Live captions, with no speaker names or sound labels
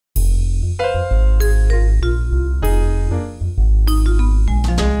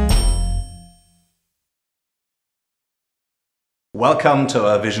Welcome to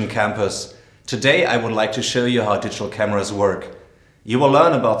our Vision Campus. Today I would like to show you how digital cameras work. You will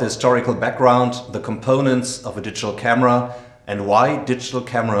learn about the historical background, the components of a digital camera, and why digital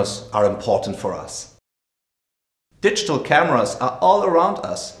cameras are important for us. Digital cameras are all around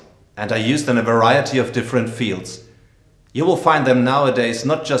us and are used in a variety of different fields. You will find them nowadays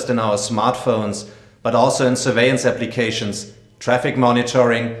not just in our smartphones, but also in surveillance applications, traffic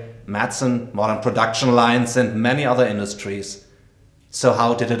monitoring, medicine, modern production lines, and many other industries. So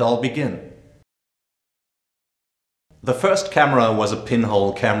how did it all begin? The first camera was a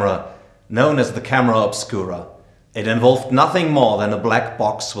pinhole camera, known as the camera obscura. It involved nothing more than a black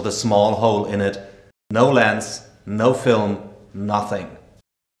box with a small hole in it. No lens, no film, nothing.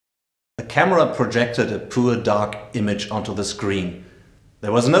 The camera projected a poor dark image onto the screen.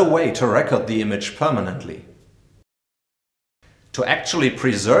 There was no way to record the image permanently. To actually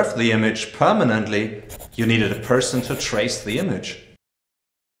preserve the image permanently, you needed a person to trace the image.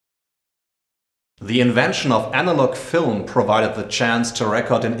 The invention of analog film provided the chance to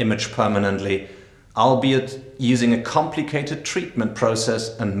record an image permanently, albeit using a complicated treatment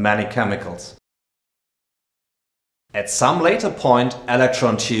process and many chemicals. At some later point,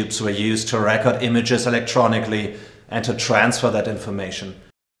 electron tubes were used to record images electronically and to transfer that information.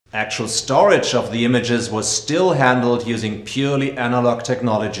 Actual storage of the images was still handled using purely analog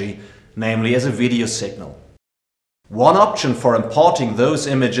technology, namely as a video signal. One option for importing those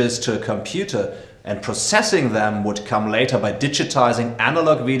images to a computer and processing them would come later by digitizing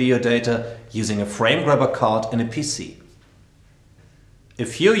analog video data using a frame grabber card in a PC. A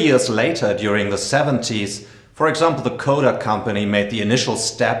few years later, during the 70s, for example, the Kodak company made the initial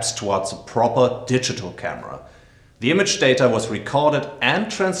steps towards a proper digital camera. The image data was recorded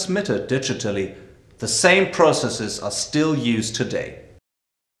and transmitted digitally. The same processes are still used today.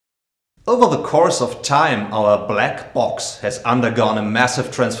 Over the course of time, our black box has undergone a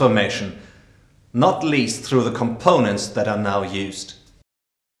massive transformation, not least through the components that are now used.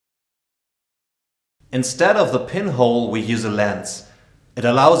 Instead of the pinhole, we use a lens. It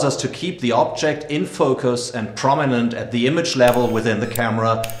allows us to keep the object in focus and prominent at the image level within the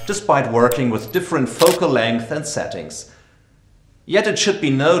camera, despite working with different focal length and settings. Yet it should be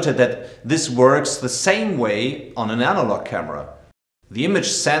noted that this works the same way on an analog camera. The image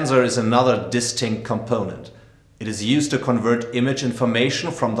sensor is another distinct component. It is used to convert image information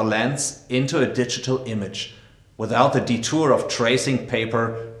from the lens into a digital image, without the detour of tracing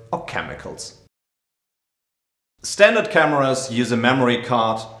paper or chemicals. Standard cameras use a memory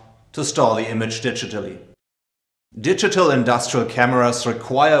card to store the image digitally. Digital industrial cameras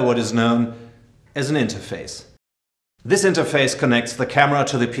require what is known as an interface. This interface connects the camera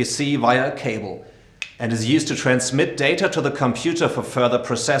to the PC via a cable and is used to transmit data to the computer for further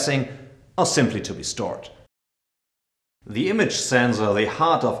processing or simply to be stored. The image sensor, the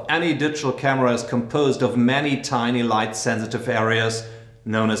heart of any digital camera, is composed of many tiny light-sensitive areas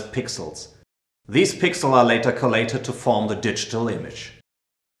known as pixels. These pixels are later collated to form the digital image.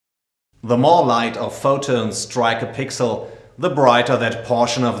 The more light or photons strike a pixel, the brighter that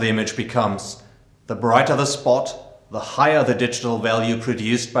portion of the image becomes. The brighter the spot, the higher the digital value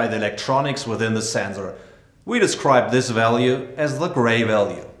produced by the electronics within the sensor. We describe this value as the gray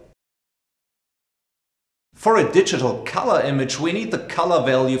value. For a digital color image, we need the color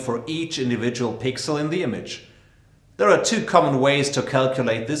value for each individual pixel in the image. There are two common ways to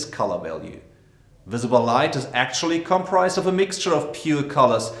calculate this color value. Visible light is actually comprised of a mixture of pure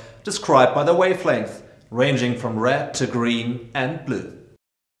colors described by the wavelength, ranging from red to green and blue.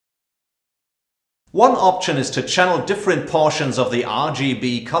 One option is to channel different portions of the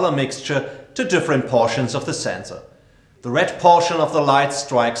RGB color mixture to different portions of the sensor. The red portion of the light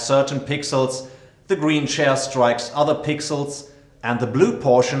strikes certain pixels, the green share strikes other pixels, and the blue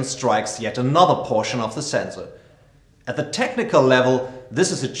portion strikes yet another portion of the sensor. At the technical level, this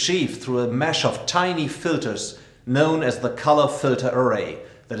is achieved through a mesh of tiny filters known as the color filter array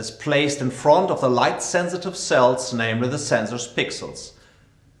that is placed in front of the light-sensitive cells, namely the sensor's pixels.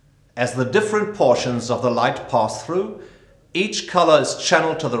 As the different portions of the light pass through, each color is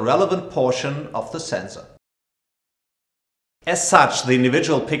channeled to the relevant portion of the sensor. As such, the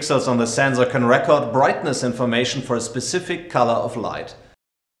individual pixels on the sensor can record brightness information for a specific color of light.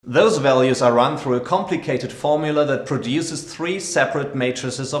 Those values are run through a complicated formula that produces three separate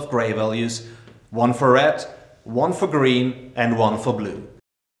matrices of gray values, one for red, one for green, and one for blue.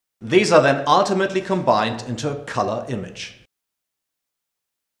 These are then ultimately combined into a color image.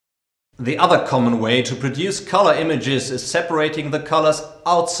 The other common way to produce color images is separating the colors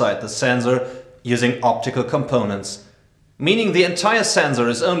outside the sensor using optical components, meaning the entire sensor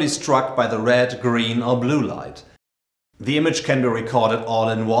is only struck by the red, green, or blue light. The image can be recorded all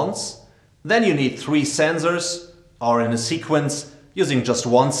in once. Then you need 3 sensors, or in a sequence using just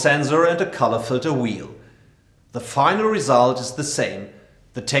one sensor and a color filter wheel. The final result is the same.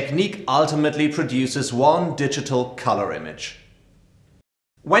 The technique ultimately produces one digital color image.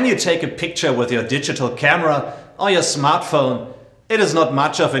 When you take a picture with your digital camera or your smartphone, it is not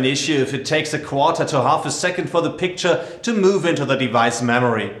much of an issue if it takes a quarter to half a second for the picture to move into the device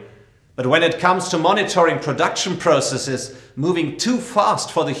memory. But when it comes to monitoring production processes, moving too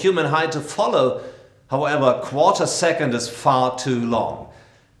fast for the human eye to follow, however, a quarter second is far too long.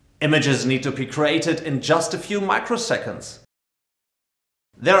 Images need to be created in just a few microseconds.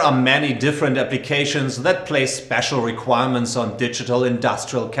 There are many different applications that place special requirements on digital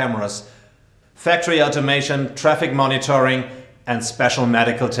industrial cameras. Factory automation, traffic monitoring, and special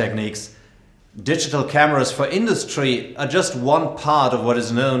medical techniques. Digital cameras for industry are just one part of what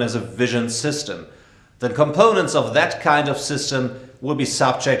is known as a vision system. The components of that kind of system will be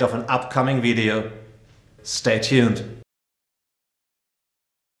subject of an upcoming video. Stay tuned.